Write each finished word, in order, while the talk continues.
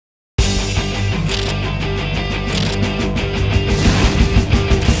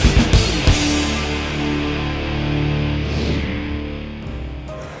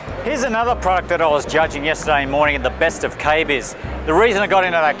another product that I was judging yesterday morning at the best of KBIS. The reason I got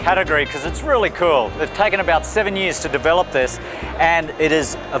into that category, because it's really cool. They've taken about 7 years to develop this, and it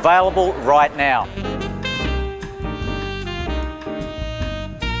is available right now.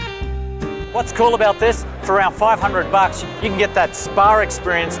 What's cool about this, for around 500 bucks, you can get that spa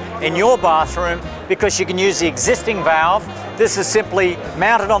experience in your bathroom because you can use the existing valve. This is simply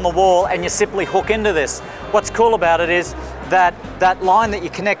mounted on the wall and you simply hook into this. What's cool about it is that that line that you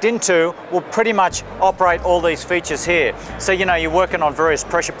connect into will pretty much operate all these features here. So, you know, you're working on various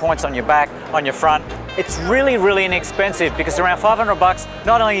pressure points on your back, on your front. It's really, really inexpensive because around 500 bucks,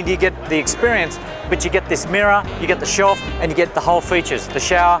 not only do you get the experience, but you get this mirror, you get the shelf, and you get the whole features, the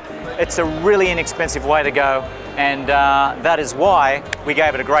shower. It's a really inexpensive way to go, and that is why we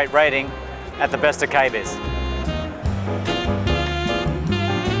gave it a great rating at the best of KBIS.